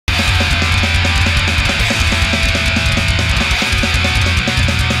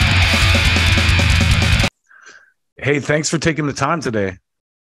Hey, thanks for taking the time today.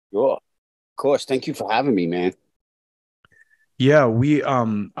 Sure. Of course. Thank you for having me, man. Yeah,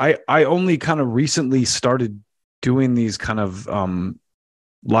 I only kind of recently started doing these kind of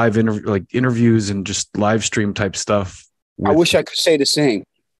live interviews and just live stream type stuff I with wish I could say the same.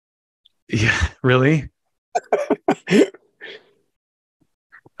 yeah, really?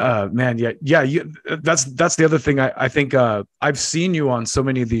 Man, yeah, that's the other thing. I think I've seen you on so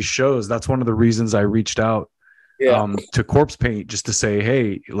many of these shows. That's one of the reasons I reached out Yeah. to Corpse Paint just to say,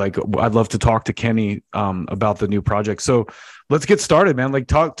 hey, like I'd love to talk to Kenny about the new project. So let's get started, man. Like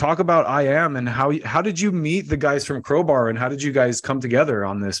talk about I Am and how did you meet the guys from Crowbar and how did you guys come together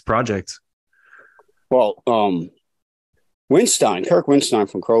on this project? Well, Kirk Windstein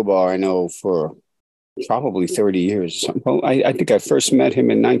from Crowbar, I know for probably 30 years. Well, I think I first met him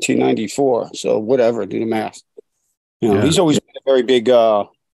in 1994. So whatever, do the math. Yeah. He's always been a very big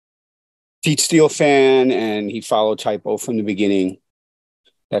Pete Steele fan, and he followed Typo from the beginning.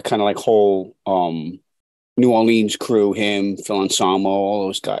 That kind of like whole New Orleans crew, him, Phil Anselmo, all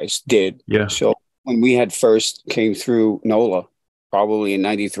those guys did. Yeah. So when we had first came through NOLA, probably in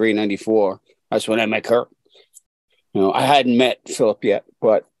 93, 94, that's when I met Kirk. I hadn't met Philip yet,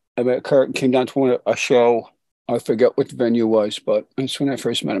 but I met Kirk and came down to a show. I forget what the venue was, but that's when I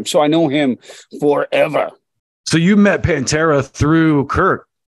first met him. So I know him forever. So you met Pantera through Kirk.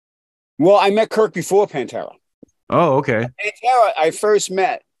 Well, I met Kirk before Pantera. Oh, okay. Pantera, I first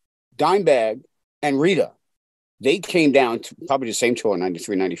met Dimebag and Rita. They came down to probably the same tour,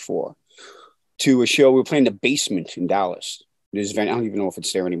 93, 94, to a show. We were playing the Basement in Dallas. This event, I don't even know if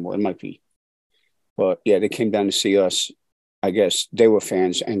it's there anymore. It might be. But yeah, they came down to see us. I guess they were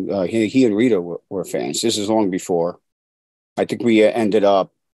fans, and he and Rita were fans. This is long before. I think we ended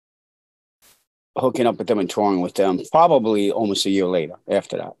up hooking up with them and touring with them probably almost a year later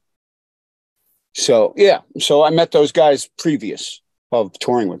after that. So, yeah. So I met those guys previous of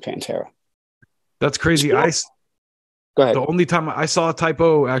touring with Pantera. That's crazy. Go ahead. The only time I saw a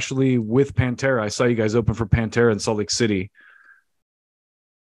Typo actually with Pantera, I saw you guys open for Pantera in Salt Lake City.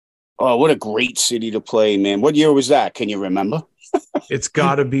 Oh, what a great city to play, man. What year was that? Can you remember? It's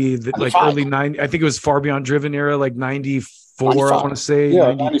got to be like early 90. I think it was Far Beyond Driven era, like 94, 95. I want to say.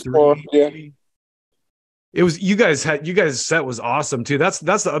 Yeah, 93. Yeah. It was you guys set was awesome too. That's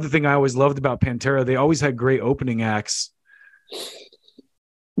the other thing I always loved about Pantera. They always had great opening acts.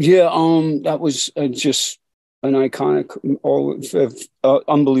 Yeah, that was just an iconic,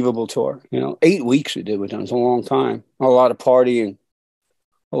 unbelievable tour. 8 weeks we did with them. It's a long time. A lot of partying,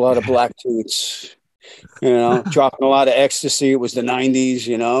 a lot of black toots, dropping a lot of ecstasy. It was the 90s,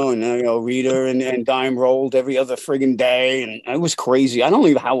 and Rita and Dime rolled every other friggin' day. And it was crazy. I don't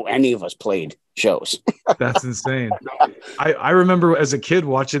know how any of us played shows. That's insane. I remember as a kid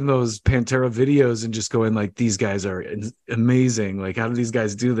watching those Pantera videos and just going like, these guys are amazing. Like, how do these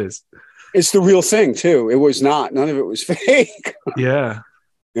guys do this? It's the real thing too. It was not. None of it was fake. Yeah.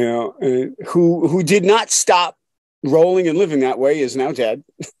 Who did not stop rolling and living that way is now dead.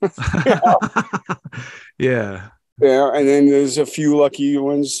 Yeah. Yeah. And then there's a few lucky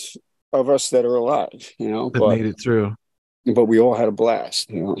ones of us that are alive, that made it through. But we all had a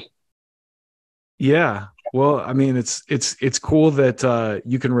blast, Yeah. Well, I mean, it's cool that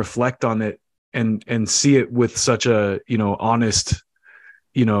you can reflect on it and see it with such a, honest,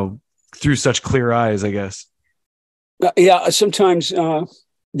 through such clear eyes, I guess. Yeah. Sometimes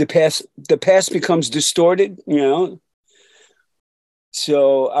the past becomes distorted,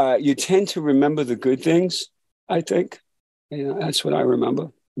 So you tend to remember the good things, I think. That's what I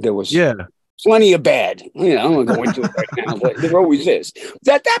remember. There was plenty of bad. I'm not going to go into it right now, but there always is.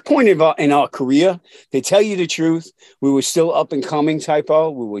 At that point in our career, they tell you the truth. We were still up and coming,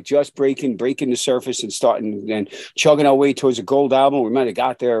 Typo. We were just breaking the surface and starting and chugging our way towards a gold album. We might have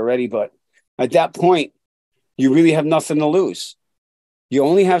got there already, but at that point, you really have nothing to lose. You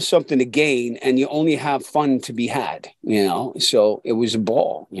only have something to gain, and you only have fun to be had, So it was a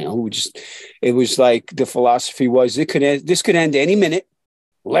ball, it was like the philosophy was this could end any minute.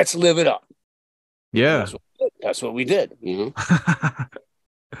 Let's live it up. Yeah, that's what we did.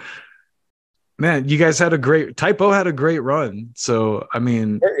 Man, you guys had Typo had a great run. So I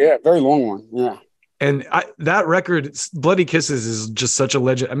mean, very long one. Yeah. And that record, Bloody Kisses, is just such a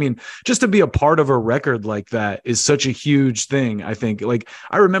legend. I mean, just to be a part of a record like that is such a huge thing, I think. Like,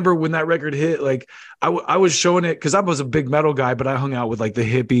 I remember when that record hit, like, I was showing it because I was a big metal guy, but I hung out with, like, the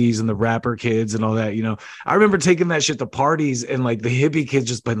hippies and the rapper kids and all that, I remember taking that shit to parties and, like, the hippie kids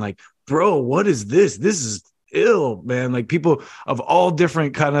just been like, bro, what is this? This is ill, man. Like, people of all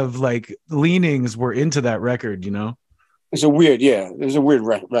different kind of, like, leanings were into that record, It's a weird, There's a weird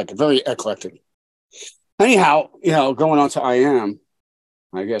record, very eclectic. Anyhow, going on to I Am,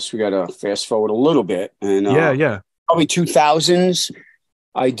 I guess we got to fast forward a little bit. And Yeah. probably 2000s,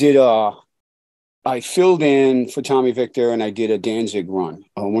 I filled in for Tommy Victor, and I did a Danzig run,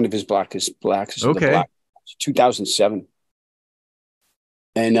 one of his Blackest Blacks, the Okay. Black, 2007.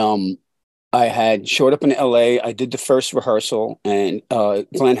 And I had showed up in LA. I did the first rehearsal, and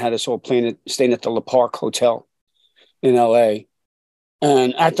Glenn had us all staying at the La Park Hotel in LA.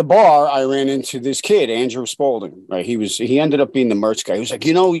 And at the bar, I ran into this kid, Andrew Spaulding. Right, he ended up being the merch guy. He was like,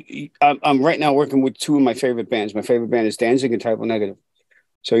 I'm right now working with two of my favorite bands. My favorite band is Danzig and Type O Negative.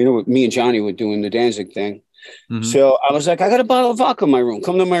 So me and Johnny were doing the Danzig thing. Mm-hmm. So I was like, I got a bottle of vodka in my room.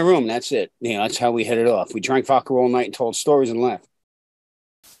 Come to my room. That's it. That's how we hit it off. We drank vodka all night and told stories and laughed.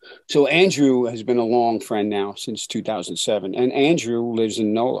 So Andrew has been a long friend now since 2007, and Andrew lives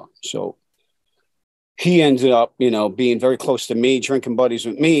in NOLA. So he ended up, being very close to me, drinking buddies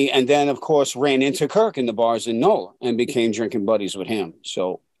with me, and then, of course, ran into Kirk in the bars in NOLA and became drinking buddies with him.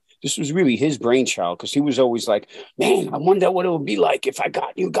 So this was really his brainchild, because he was always like, man, I wonder what it would be like if I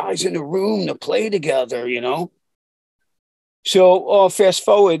got you guys in the room to play together, So fast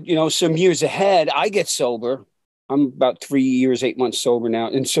forward, some years ahead, I get sober. I'm about 3 years, 8 months sober now.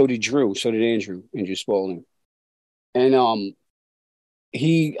 And so did Drew. So did Andrew Spaulding. And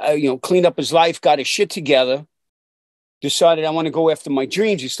he, cleaned up his life, got his shit together, decided I want to go after my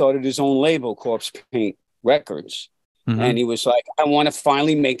dreams. He started his own label, Corpse Paint Records. Mm-hmm. And he was like, I want to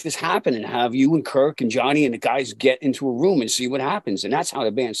finally make this happen and have you and Kirk and Johnny and the guys get into a room and see what happens. And that's how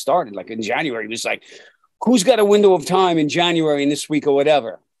the band started. Like in January, he was like, who's got a window of time in January in this week or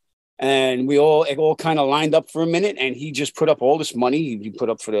whatever? And it all kind of lined up for a minute. And he just put up all this money. He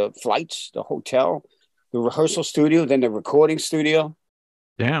put up for the flights, the hotel, the rehearsal studio, then the recording studio.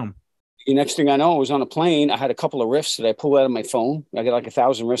 Damn. The next thing I know, I was on a plane. I had a couple of riffs that I pulled out of my phone. I got like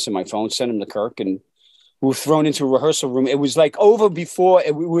 1,000 riffs in my phone, sent them to Kirk, and we were thrown into a rehearsal room. It was like over before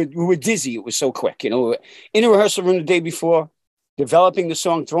we were dizzy. It was so quick, in a rehearsal room the day before, developing the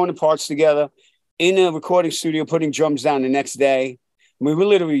song, throwing the parts together, in a recording studio, putting drums down the next day. We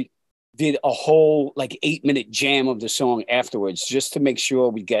literally did a whole 8-minute jam of the song afterwards, just to make sure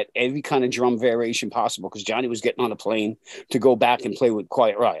we get every kind of drum variation possible, because Johnny was getting on a plane to go back and play with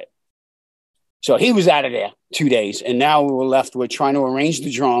Quiet Riot. So he was out of there 2 days, and now we were left with trying to arrange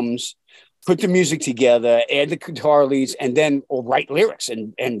the drums, put the music together, add the guitar leads, and then write lyrics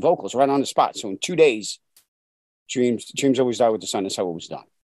and vocals right on the spot. So in 2 days, Dreams Always Die with the Sun. That's how it was done.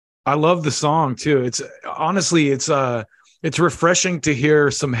 I love the song too. It's honestly, it's refreshing to hear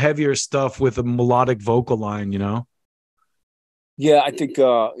some heavier stuff with a melodic vocal line, Yeah, I think,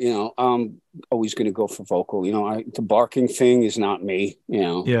 I'm always going to go for vocal. The barking thing is not me,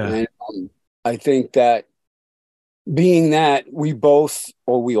 Yeah. And I think that being that we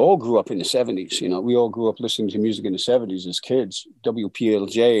all grew up in the 70s, we all grew up listening to music in the 70s as kids,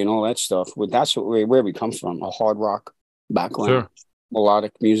 WPLJ and all that stuff. That's where we come from, a hard rock background, sure.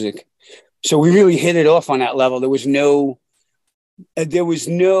 Melodic music. So we really hit it off on that level. There was no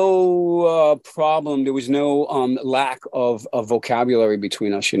problem. There was no lack of vocabulary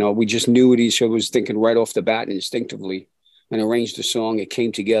between us. We just knew what each other was thinking right off the bat and instinctively, and arranged the song. It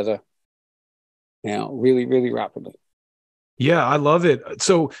came together, really, really rapidly. Yeah, I love it.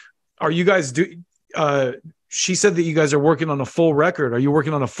 So are you guys she said that you guys are working on a full record. Are you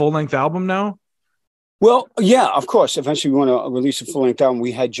working on a full length album now? Well, yeah, of course. Eventually we want to release a full length album.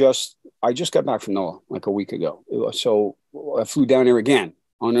 I just got back from NOLA like a week ago. So I flew down here again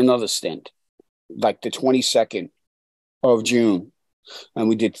on another stint, like the 22nd of June. And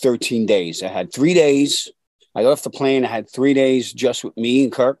we did 13 days. I had 3 days. I left the plane. I had 3 days just with me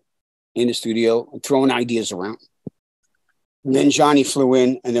and Kirk in the studio, throwing ideas around. And then Johnny flew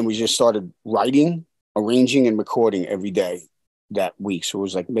in, and then we just started writing, arranging, and recording every day that week. So it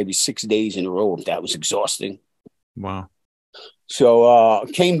was like maybe 6 days in a row. That was exhausting. Wow. So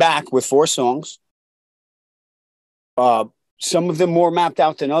came back with 4 songs. Some of them more mapped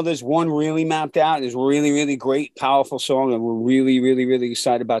out than others. One really mapped out. It's a really, really great, powerful song. And we're really, really, really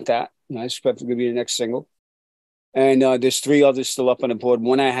excited about that. And I expect it to be the next single. And there's 3 others still up on the board.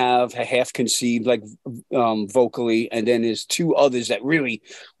 One I have half conceived, vocally. And then there's 2 others that really,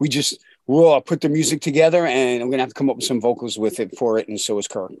 we just raw put the music together. And I'm going to have to come up with some vocals with it for it. And so is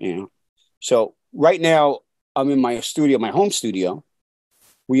Kirk, So right now, I'm in my studio, my home studio.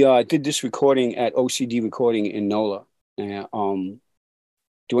 We did this recording at OCD Recording in NOLA. Dwayne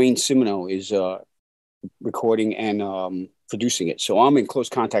Simino is recording and producing it. So I'm in close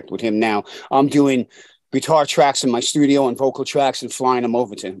contact with him now. I'm doing guitar tracks in my studio and vocal tracks and flying them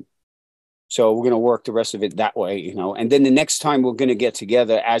over to him. So we're going to work the rest of it that way, you know. And then the next time we're going to get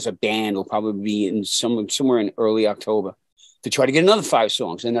together as a band will probably be in somewhere in early October to try to get another 5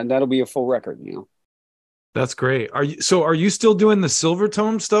 songs, and that'll be a full record, you know. That's great. Are you still doing the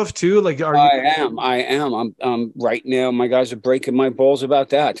Silvertomb stuff too? Like, I am. I'm right now. My guys are breaking my balls about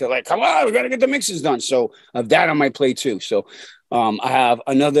that. They're like, come on, we got to get the mixes done. So of that on my plate too. So I have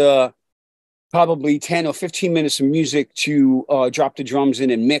another probably 10 or 15 minutes of music to drop the drums in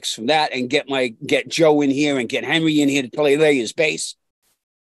and mix from that, and get Joe in here and get Henry in here to lay his bass.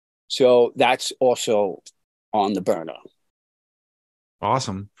 So that's also on the burner.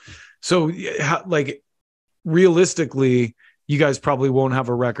 Awesome. So like, realistically, you guys probably won't have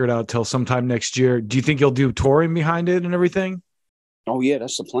a record out till sometime next year. Do you think you'll do touring behind it and everything? Oh yeah,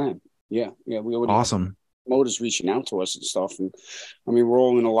 that's the plan. Yeah. We already awesome. Promoters reaching out to us and stuff, and I mean we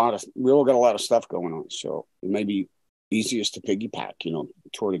all got a lot of stuff going on, so it may be easiest to piggyback, you know,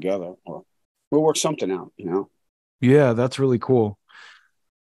 tour together, or we'll work something out, you know. Yeah, that's really cool.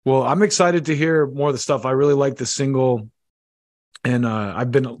 Well, I'm excited to hear more of the stuff. I really like the single, and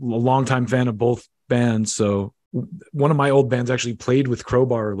I've been a longtime fan of both bands. So one of my old bands actually played with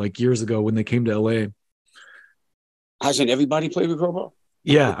Crowbar like years ago when they came to LA. Hasn't everybody played with Crowbar?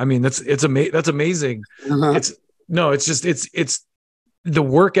 Yeah, I mean that's amazing. Uh-huh. It's the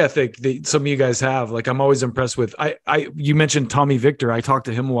work ethic that some of you guys have. Like, I'm always impressed with. You mentioned Tommy Victor. I talked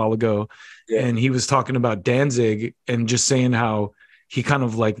to him a while ago, and he was talking about Danzig and just saying how he kind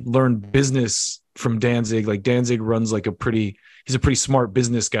of like learned business from Danzig. Like, Danzig runs like he's a pretty smart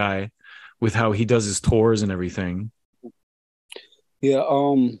business guy with how he does his tours and everything. Yeah.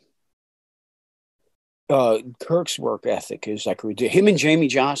 Kirk's work ethic is like him and Jamie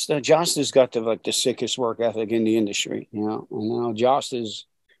Josta. Josta's got the sickest work ethic in the industry, you know. And now Josta's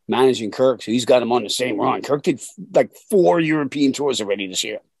managing Kirk, so he's got him on the same run. Kirk did like 4 European tours already this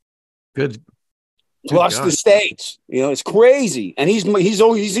year. Good. Plus the States, you know, it's crazy. And he's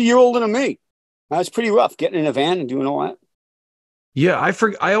a year older than me. That's pretty rough getting in a van and doing all that. Yeah,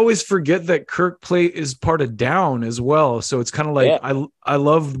 I always forget that Kirk is part of Down as well. So it's kind of like, I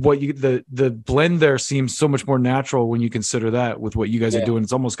love what the blend there seems so much more natural when you consider that with what you guys are doing.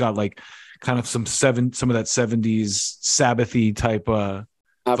 It's almost got like kind of some of that 70s Sabbath-y type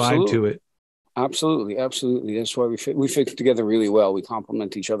vibe to it. Absolutely. That's why we fit together really well. We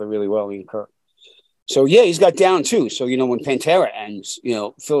complement each other really well, me and Kirk. So yeah, he's got Down too. So, you know, when Pantera ends, you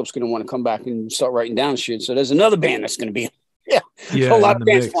know, Philip's going to want to come back and start writing down shit. So there's another band that's going to be a lot of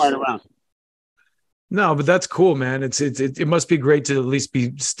bands flying around. No, but that's cool, man. It must be great to at least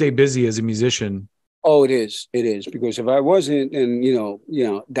stay busy as a musician. Oh, it is because if I wasn't, and you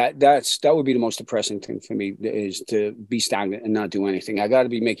know that would be the most depressing thing for me, is to be stagnant and not do anything. I got to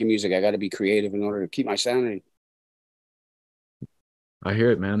be making music. I got to be creative in order to keep my sanity. I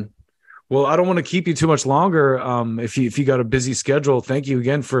hear it, man. Well, I don't want to keep you too much longer. If you got a busy schedule, thank you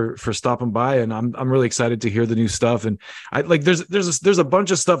again for stopping by, and I'm really excited to hear the new stuff. And I like there's a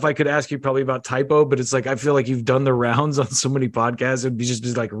bunch of stuff I could ask you probably about Typo, but it's like I feel like you've done the rounds on so many podcasts. It'd be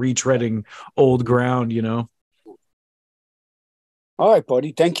just like retreading old ground, you know. All right,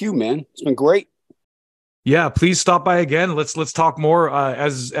 buddy. Thank you, man. It's been great. Yeah, please stop by again. Let's talk more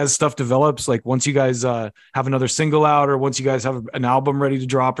as stuff develops. Like once you guys have another single out, or once you guys have an album ready to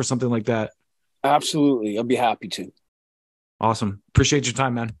drop, or something like that. Absolutely, I'll be happy to. Awesome. Appreciate your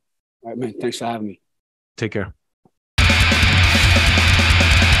time, man. All right, man. Thanks for having me. Take care.